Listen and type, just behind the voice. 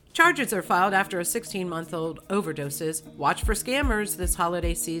Charges are filed after a 16-month-old overdoses. Watch for scammers this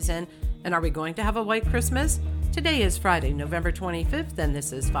holiday season. And are we going to have a white Christmas? Today is Friday, November 25th, and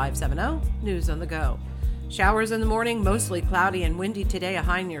this is 570 News on the Go. Showers in the morning, mostly cloudy and windy today, a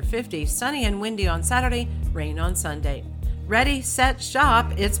high near 50. Sunny and windy on Saturday, rain on Sunday. Ready, set,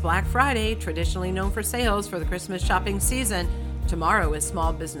 shop. It's Black Friday, traditionally known for sales for the Christmas shopping season. Tomorrow is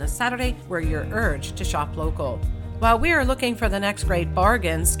Small Business Saturday, where you're urged to shop local. While we are looking for the next great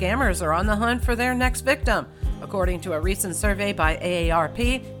bargain, scammers are on the hunt for their next victim. According to a recent survey by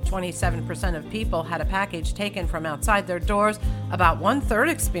AARP, 27% of people had a package taken from outside their doors. About one-third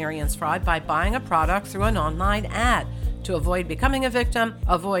experienced fraud by buying a product through an online ad. To avoid becoming a victim,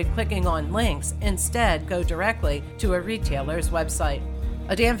 avoid clicking on links. Instead, go directly to a retailer's website.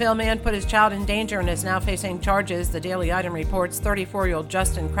 A Danville man put his child in danger and is now facing charges. The Daily Item reports 34-year-old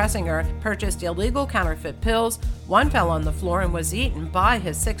Justin Kressinger purchased illegal counterfeit pills. One fell on the floor and was eaten by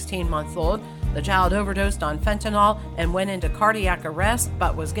his 16-month-old. The child overdosed on fentanyl and went into cardiac arrest,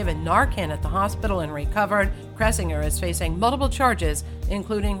 but was given Narcan at the hospital and recovered. Kressinger is facing multiple charges,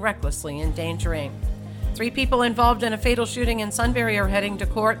 including recklessly endangering. 3 people involved in a fatal shooting in Sunbury are heading to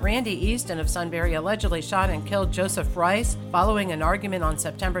court. Randy Easton of Sunbury allegedly shot and killed Joseph Rice following an argument on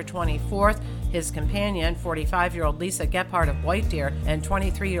September 24th. His companion, 45-year-old Lisa Gephardt of White Deer, and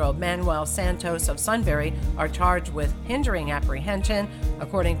 23-year-old Manuel Santos of Sunbury are charged with hindering apprehension.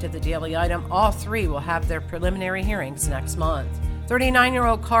 According to the Daily Item, all 3 will have their preliminary hearings next month.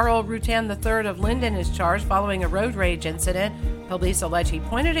 39-year-old Carl Rutan III of Linden is charged following a road rage incident. Police allege he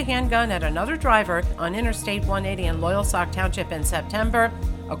pointed a handgun at another driver on Interstate 180 in Loyalsock Township in September.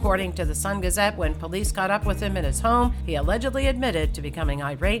 According to the Sun-Gazette, when police caught up with him at his home, he allegedly admitted to becoming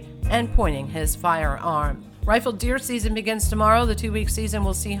irate and pointing his firearm. Rifle deer season begins tomorrow. The 2-week season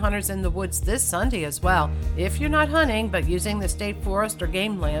will see hunters in the woods this Sunday as well. If you're not hunting but using the state forest or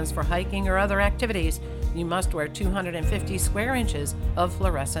game lands for hiking or other activities, you must wear 250 square inches of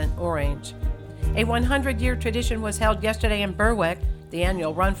fluorescent orange. A 100-year tradition was held yesterday in Berwick. The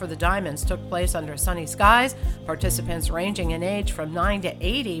annual Run for the Diamonds took place under sunny skies. Participants ranging in age from 9 to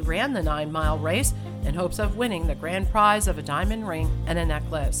 80 ran the 9-mile race in hopes of winning the grand prize of a diamond ring and a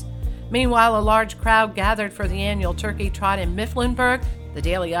necklace. Meanwhile, a large crowd gathered for the annual Turkey Trot in Mifflinburg. The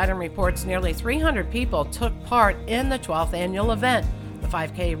Daily Item reports nearly 300 people took part in the 12th annual event. The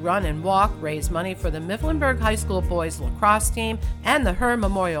 5K run and walk raised money for the Mifflinburg High School boys lacrosse team and the Herr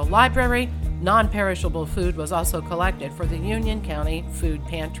Memorial Library. Non-perishable food was also collected for the Union County food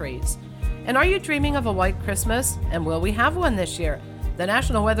pantries. And are you dreaming of a white Christmas? And will we have one this year? The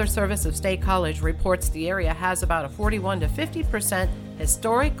National Weather Service of State College reports the area has about a 41 to 50%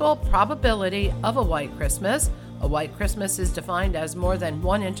 historical probability of a white Christmas. A white Christmas is defined as more than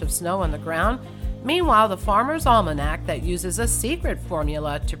 1 inch of snow on the ground. Meanwhile, the Farmer's Almanac, that uses a secret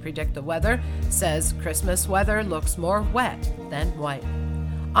formula to predict the weather, says Christmas weather looks more wet than white.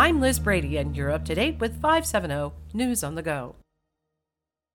 I'm Liz Brady, and you're up to date with 570 News on the Go.